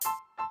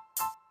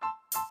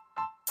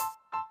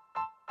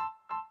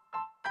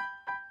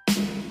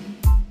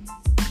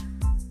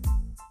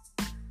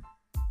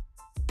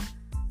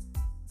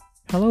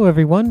Hello,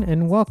 everyone,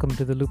 and welcome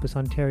to the Lupus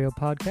Ontario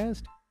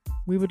podcast.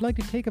 We would like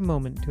to take a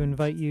moment to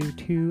invite you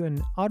to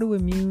an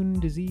autoimmune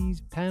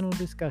disease panel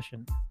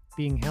discussion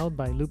being held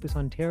by Lupus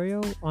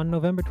Ontario on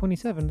November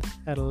 27th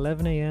at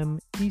 11 a.m.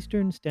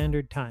 Eastern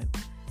Standard Time.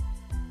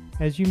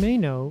 As you may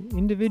know,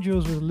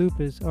 individuals with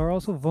lupus are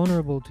also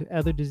vulnerable to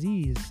other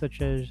diseases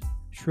such as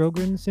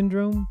Sjogren's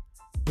syndrome,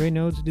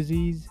 Raynaud's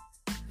disease,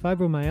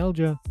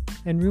 fibromyalgia,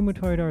 and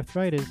rheumatoid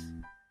arthritis,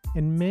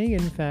 and may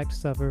in fact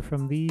suffer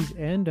from these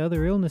and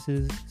other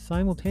illnesses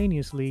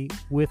simultaneously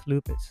with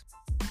lupus.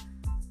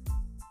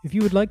 If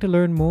you would like to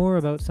learn more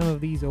about some of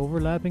these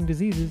overlapping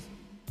diseases,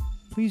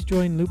 please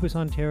join Lupus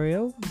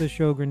Ontario, the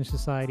Sjogren's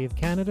Society of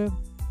Canada,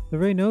 the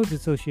Raynaud's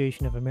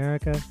Association of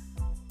America,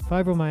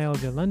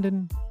 Fibromyalgia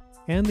London,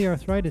 and the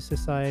Arthritis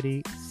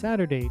Society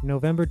Saturday,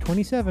 November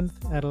 27th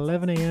at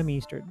 11 a.m.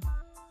 Eastern.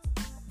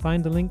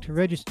 Find the link to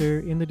register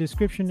in the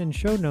description and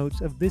show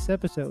notes of this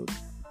episode,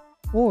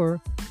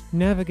 or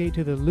navigate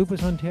to the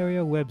Lupus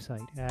Ontario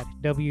website at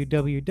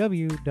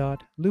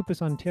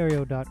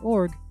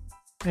www.lupusontario.org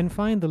and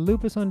find the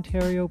Lupus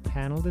Ontario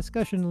panel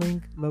discussion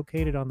link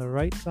located on the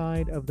right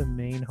side of the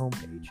main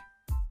homepage.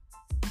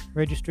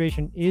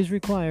 Registration is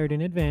required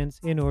in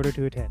advance in order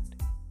to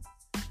attend.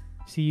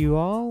 See you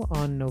all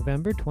on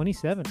November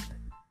 27th.